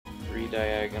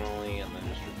diagonally and then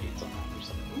just repeats on the other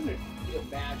side. I'm gonna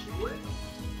imagine it.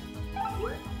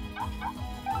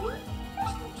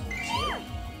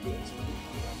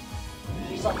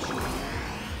 He's not shooting.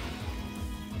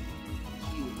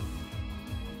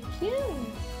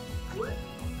 Cute.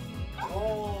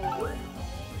 Oh.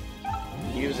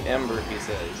 Use Ember, he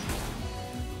says.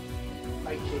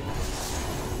 I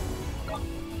can't.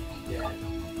 Yeah.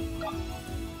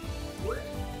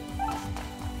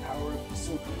 Power of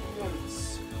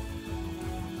disobedience.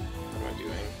 What am I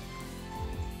doing?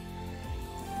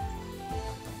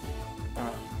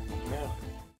 No.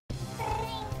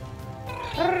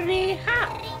 Hurry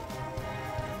hop.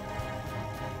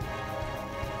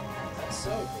 That's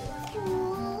so good.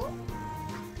 Cool.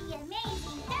 The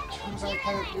amazing Turns out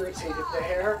kind of irritated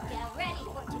there. Get ready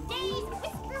for today's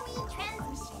whispery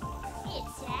transmission.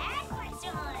 It's that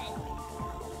question.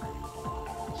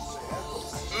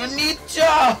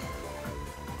 Ninja!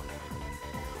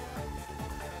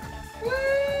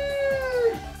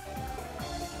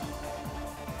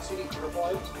 City purple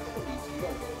items? You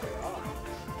don't know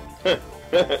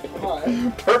what they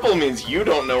are. Purple means you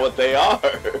don't know what they are.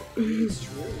 It's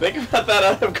true. Think about that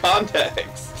out of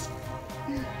context. I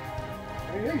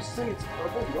mean, you say it's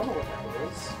purple, you don't know what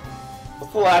that is.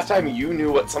 What's the last time you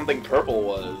knew what something purple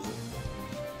was?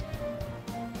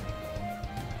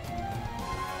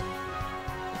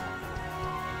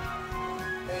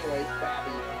 Anyway,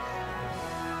 Babby.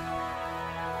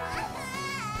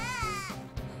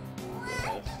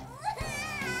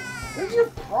 What's your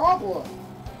problem?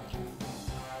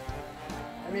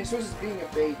 I mean, so is being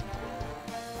a baby.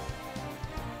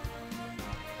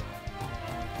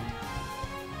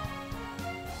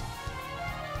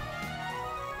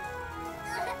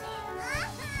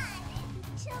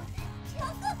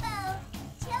 Chocobo!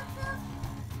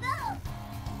 Chocobo!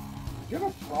 You have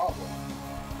a problem.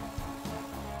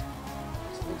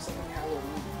 Something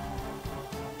Halloween.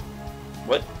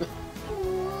 What?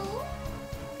 Cool.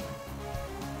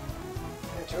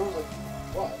 And Joe was like,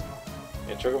 what?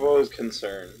 Yeah, Chocobo is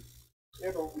concerned.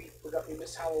 Yeah, but we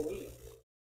missed Halloween.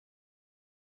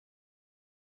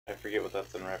 I forget what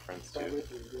that's in reference Start to.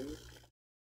 with you, dude.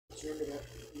 Just remember that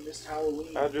we missed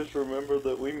Halloween. I just remember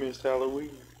that we missed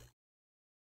Halloween.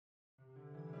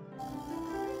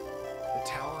 The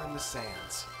Tower in the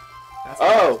Sands. That's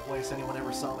Oh! the last place anyone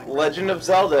ever saw my Legend of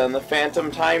Zelda and the Phantom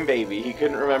Time Baby. He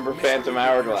couldn't remember Phantom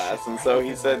Hourglass, and so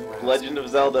he said Legend of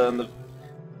Zelda and the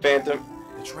Phantom...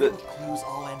 The trail of clues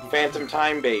all ended. Phantom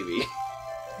Time Baby.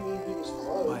 I mean, he was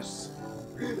close.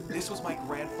 This was my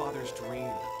grandfather's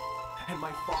dream. And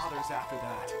my father's after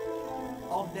that.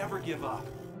 I'll never give up.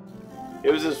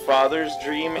 It was his father's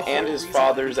dream The and whole his reason I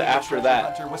father's became a after treasure that.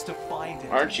 hunter was to find it.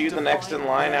 Aren't you To the next in find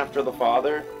line it. after the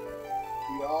father?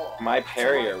 We all are. My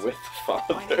parrier with the My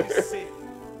name father. is Sid.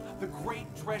 The great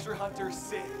treasure hunter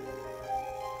Sid.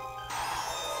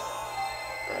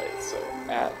 Alright, so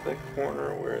at the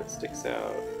corner where it sticks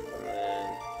out, and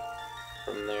then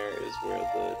from there is where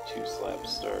the two slabs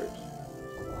start.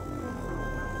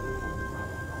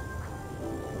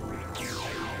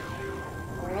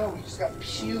 I don't know, we just got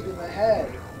pewed in the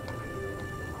head.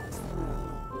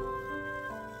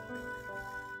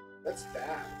 That's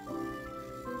bad.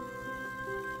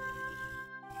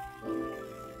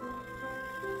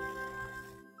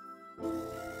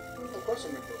 Of course I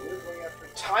remember. We were going after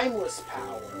timeless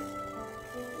power.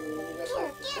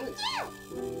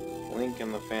 Link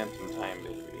and the Phantom Time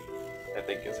Baby. I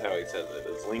think is how he says it,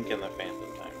 is Link and the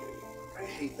Phantom Time Baby. I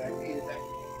hate that. I hated that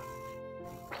game.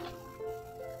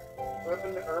 What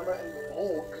happened to Irma and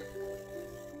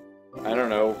Volk? I don't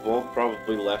know, Volk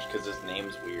probably left because his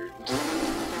name's weird.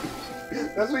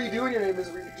 That's what you do when your name is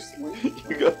weird. You just leave.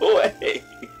 You go away!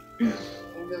 And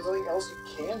there's nothing else you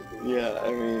can do. Yeah,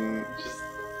 I mean, just...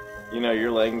 You know,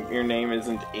 your name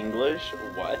isn't English?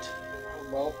 What?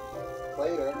 Well,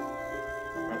 later.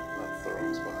 That's the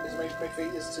wrong spot. My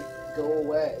fate is to go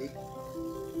away.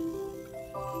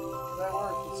 That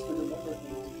worked. It's to remember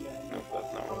things again. Nope,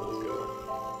 that's not where it was going.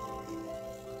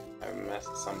 I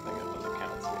messed something up in the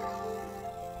counts here.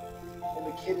 And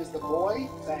the kid is the boy?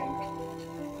 Thank.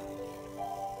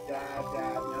 Dad,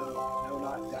 no,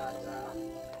 not dad.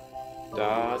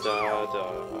 Da da da.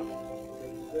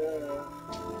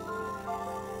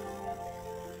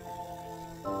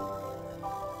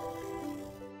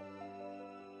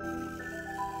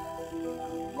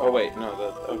 Oh wait, no,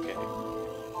 okay.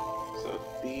 So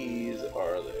these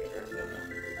are there, and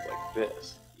then it's like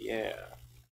this. Yeah.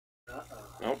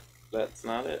 Nope, that's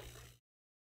not it.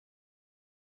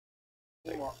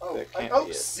 That can't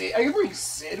be it. Sid, are you bringing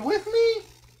Sid with me?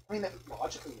 I mean, that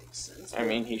logically makes sense. I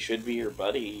mean, he should be your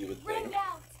buddy, you would Ring think.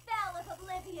 out, spell of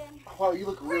oblivion. again. Wow, you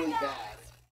look really bad.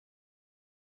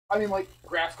 I mean, like,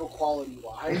 graphical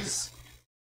quality-wise.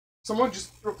 Someone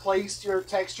just replaced your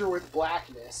texture with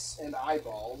blackness and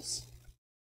eyeballs.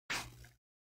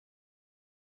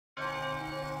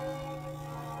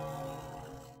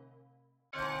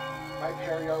 My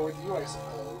Perry are with you, I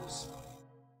suppose.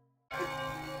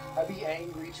 I'd be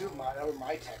angry too over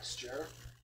my texture.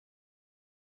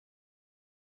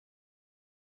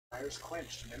 Fire's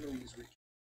quenched, memories re-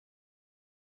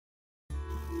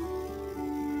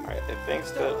 Alright, I think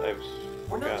that I've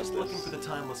We're not got just this. looking for the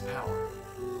timeless power.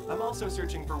 I'm also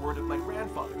searching for word of my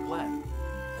grandfather, Glenn.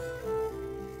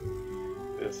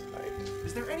 This height.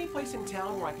 Is there any place in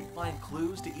town where I could find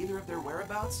clues to either of their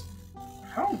whereabouts?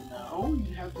 I don't know.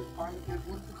 You'd have to find a good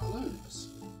look for clues.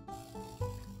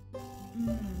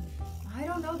 I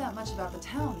don't know that much about the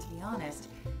town, to be honest.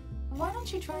 Why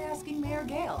don't you try asking Mayor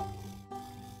Gale?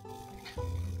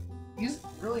 He's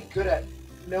really good at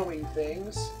knowing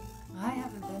things. I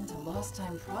haven't been to Lost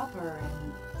Time proper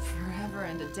in forever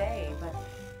and a day, but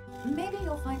maybe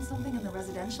you'll find something in the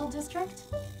residential district?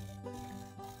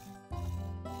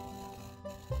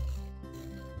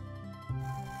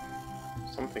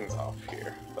 Something's off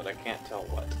here, but I can't tell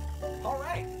what. All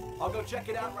right, I'll go check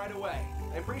it out right away.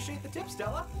 I appreciate the tip,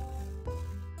 Stella.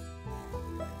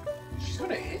 She's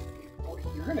gonna hit you. Or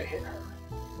you're gonna hit her.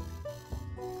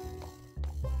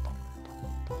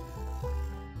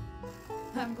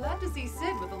 I'm glad to see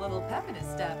Sid with a little pep in his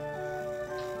step.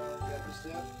 That was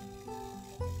that.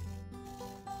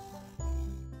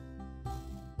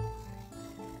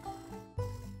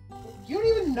 You don't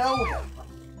even know him.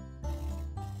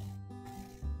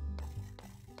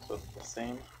 So it's the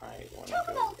same height when it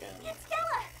Chocobo, goes in. it's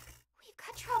Stella. We've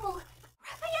got trouble.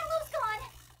 Raffaello's gone.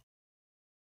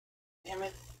 Damn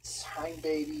it. Time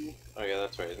Baby. Oh yeah,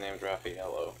 that's right, his name's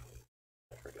Raffaello.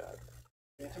 I forgot.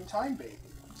 Phantom Time Baby.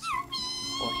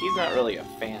 Well, he's not really a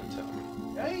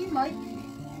phantom. Yeah, he might be.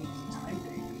 He's a Time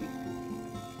Baby.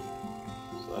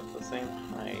 So that's the same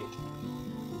height.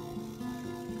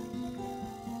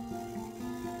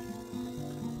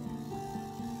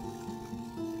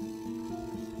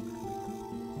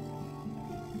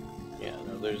 Yeah,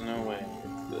 no, there's no way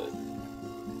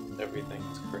that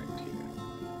everything's correct here.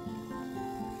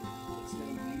 It's no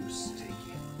use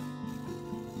taking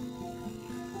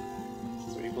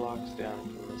it. 3 blocks down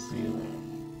from the ceiling.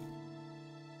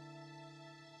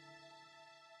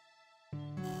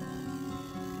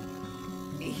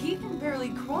 He can barely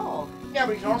crawl. Yeah,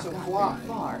 but he can also Not fly. very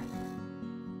far.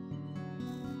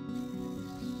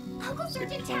 I'll go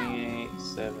search in town. 28,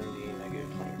 70,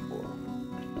 -24.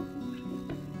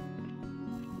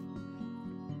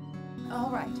 All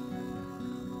right.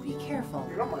 Be careful.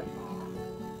 You don't mind.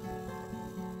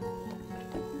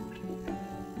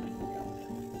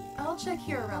 I'll check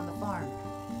here around the farm.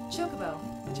 Chocobo,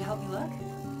 would you help me look?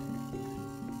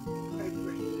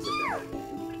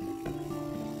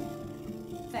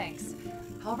 Thanks.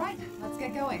 All right, let's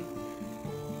get going.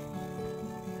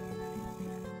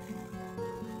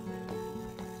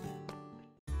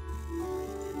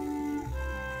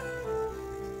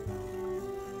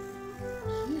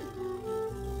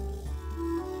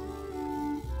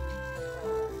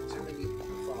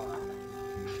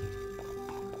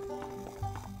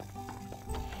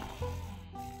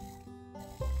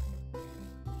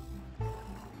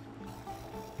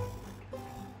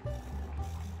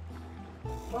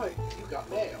 But you got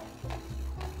mail.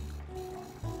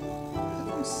 Is it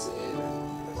from Sid?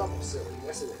 That's almost silly.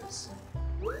 Yes, it is.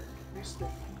 You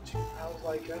spent 2 pals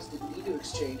like us didn't need to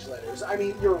exchange letters. I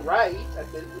mean, you're right.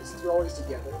 At least you're always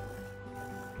together.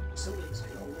 Some things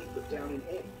can only put down in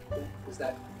ink. Is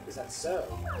that so?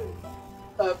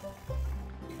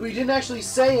 We didn't actually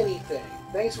say anything.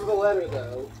 Thanks for the letter,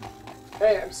 though.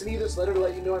 Hey, I'm sending you this letter to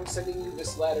let you know I'm sending you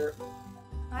this letter.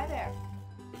 Hi there.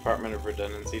 Department of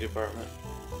Redundancy Department.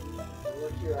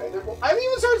 Look here either. Well, I haven't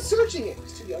even started searching it.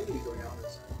 He's too young to be going on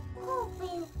this.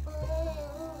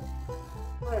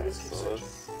 Alright, let's keep So searching.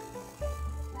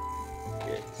 let's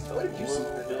get a What did you see?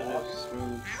 little bit of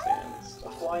smooth sand A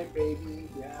stuff. flying baby,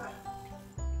 yeah.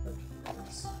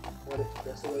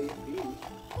 That's the way it be.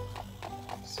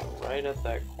 So right at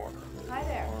that corner, there's Hi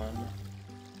there. one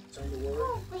Starting to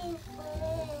work.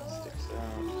 sticks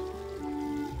out.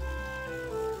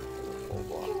 A full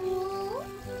block.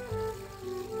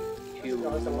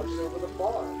 Guys, I want you over the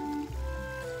farm.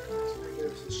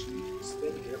 There's the sheep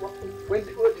spin here. When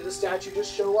did the statue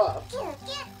just show up? So I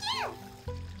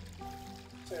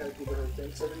gotta give her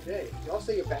things every day. You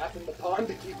also take a bath in the pond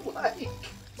if you like.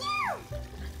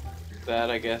 That,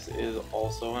 I guess, is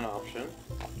also an option.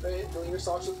 Right? Filling your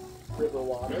socks with river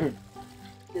water.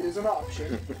 It is an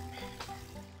option.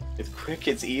 It's quick,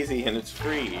 it's easy, and it's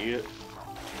free.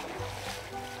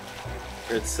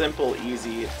 Or it's simple,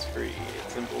 easy, it's free.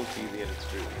 It's simple, it's easy, and it's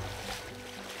free.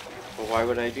 But why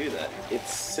would I do that?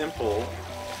 It's simple,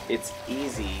 it's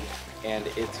easy, and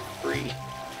it's free.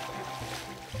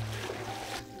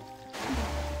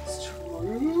 It's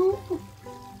true.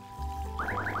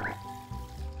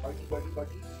 Buggy, buggy,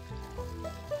 buggy.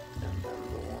 And then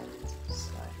the ones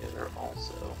beside it are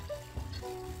also.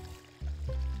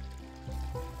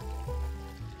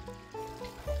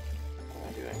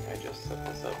 What am I doing? I just set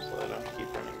this up so I don't keep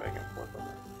running back and forth on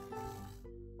it.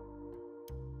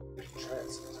 We can try it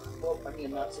sometime. Well, I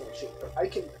mean, not so much, but I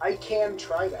can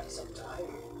try that sometime.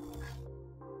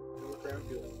 Look around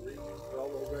doing all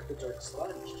those records are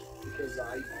expunged because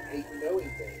I hate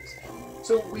knowing things.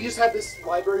 So we just had this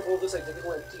library full of this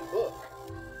identical empty book.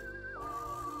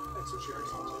 That's what she heard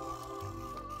something.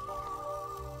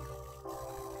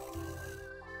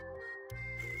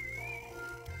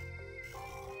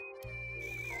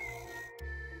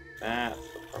 That's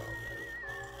the problem.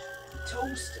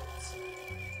 Toast it.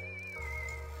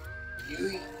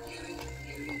 Yui.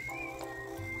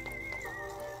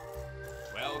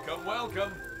 Welcome,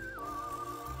 welcome.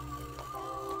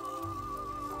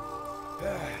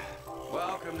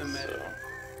 Welcome to So, Med.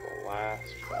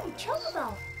 the Chocobo.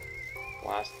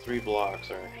 last 3 blocks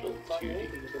are actually Fun 2D.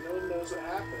 ending, but no one knows what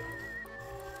happened.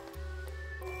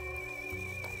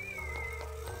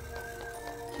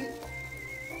 Cute.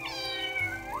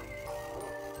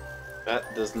 That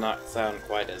does not sound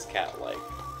quite as cat-like.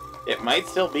 It might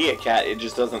still be a cat, it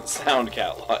just doesn't sound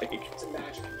cat-like. It's a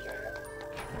magic cat.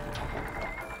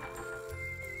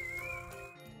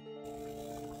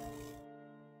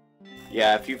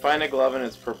 Yeah, if you find a glove and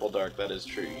it's purple dark, that is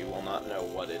true. You will not know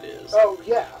what it is. Oh,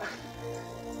 yeah.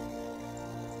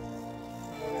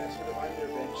 Want to ask for divine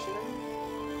intervention?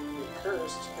 You're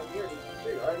cursed. Come here.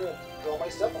 Here, I'm going to draw my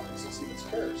stuff on this and see if it's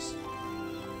cursed.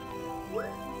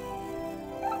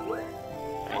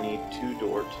 I need 2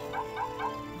 Dort.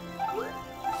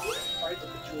 Right, the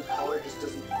bejeweled color just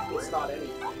doesn't... It's not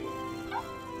anything.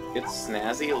 It's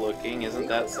snazzy looking, isn't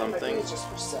that I think something? it's just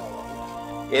for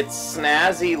selling. It's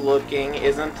snazzy looking,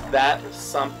 isn't that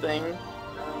something?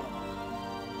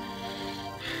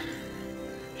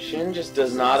 Shin just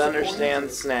does not understand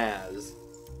snaz.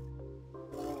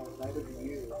 Oh, neither do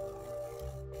you.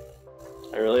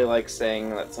 I really like saying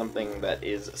that something that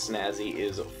is snazzy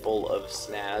is full of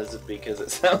snaz because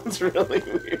it sounds really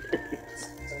weird. It's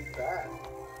like that.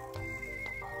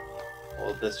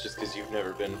 Well, that's just because you've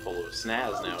never been full of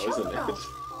snaz now, isn't it?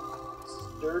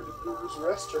 Dirk Boo's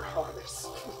Restaurant.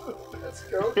 Let's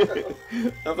go.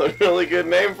 That's a really good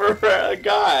name for a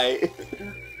guy.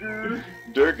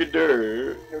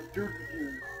 Durkadur.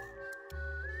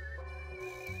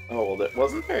 Oh, well,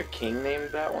 wasn't there a king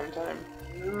named that one time?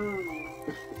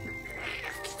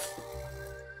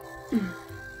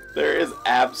 There is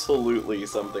absolutely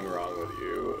something wrong with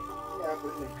you. Yeah,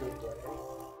 but in a good way.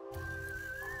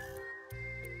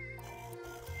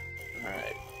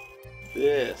 Alright.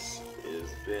 This has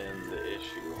been the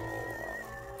issue all along.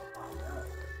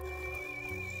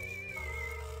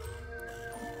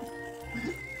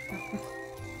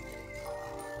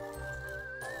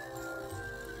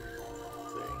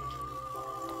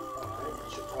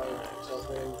 Alright, should probably tell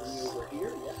them over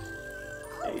here, yeah.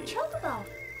 Oh, Chocobo.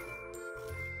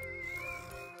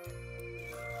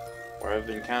 Where I've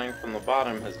been counting from the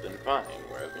bottom has been fine.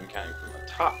 Where I've been counting from the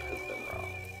top has been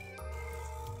wrong.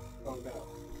 Oh no.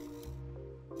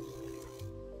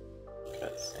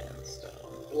 Cut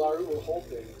sandstone. Laru will hold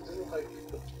things. It doesn't look like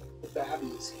the Babby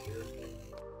is here.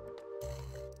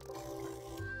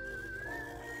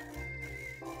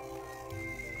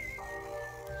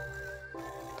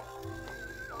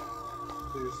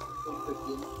 There's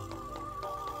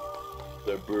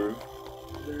The brew.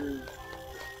 there's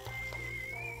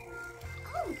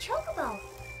Oh, Chocobo.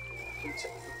 you can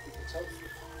tell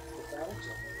the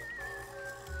fountain.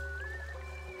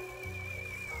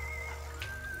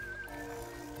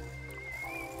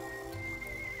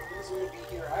 It doesn't want to be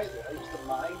here either. I use the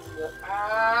mind to go,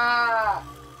 ah!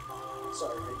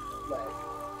 Sorry, lag.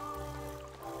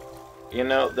 You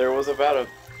know, there was about a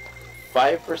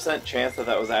 5% chance that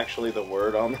that was actually the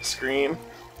word on the screen.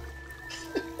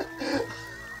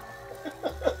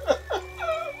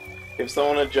 If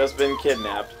someone had just been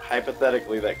kidnapped,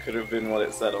 hypothetically that could have been what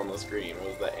it said on the screen,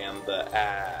 was the and the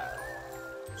ah.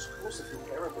 It's cool if you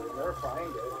never, but you'll never find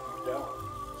it if you don't.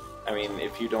 I mean,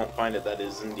 if you don't find it, that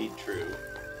is indeed true.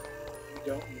 You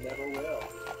don't, you never will.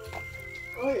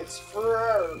 Oh, it's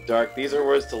for Dark, these are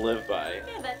words to live by.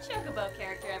 Yeah, that Chocobo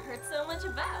character I've heard so much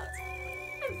about.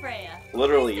 I'm Freya.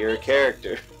 Literally, you're a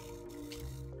character.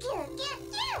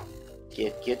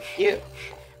 Get. Freya!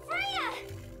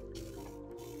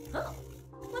 Oh,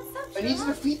 what's up, I need to Sherlock?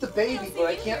 defeat the baby, but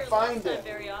I can't find it.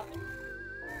 Very often.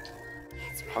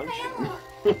 It's Punch Raphael. him.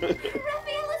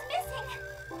 Raphael is missing.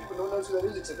 But no one knows who that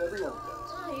is except everyone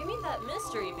does. Oh, you mean that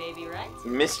mystery baby, right?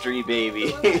 Mystery baby.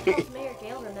 The one that helped Mayor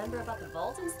Gale remember about the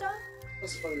vault and stuff?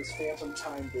 This is funny, this phantom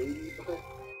time baby, but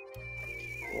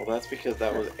Well, that's because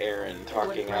that was Aaron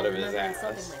talking out of his Remembering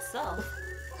something ass. myself.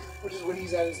 which is when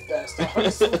he's at his best,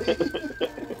 honestly.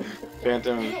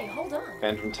 Phantom, Hey, hold on.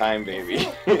 Phantom Time baby.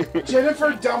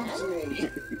 Jennifer dumped me.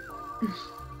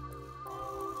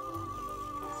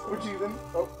 Would you even?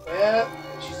 Oh,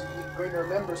 she's going to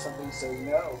remember something, so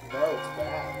no, it's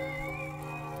bad.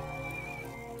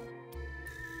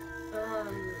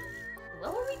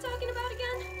 What were we talking about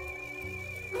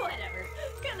again? Whatever.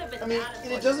 Couldn't have been I mean, that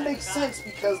and it doesn't make important. sense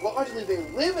because logically they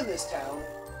live in this town.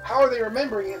 How are they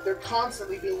remembering it? They're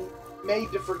constantly being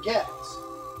made to forget.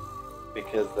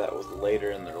 Because that was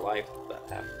later in their life that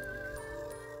happened.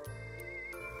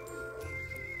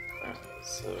 Alright,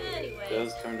 so Anyways, it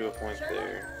does come to a point Sherlock,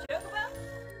 there.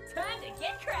 Chocobo, time to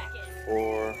get cracking.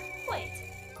 4. Wait,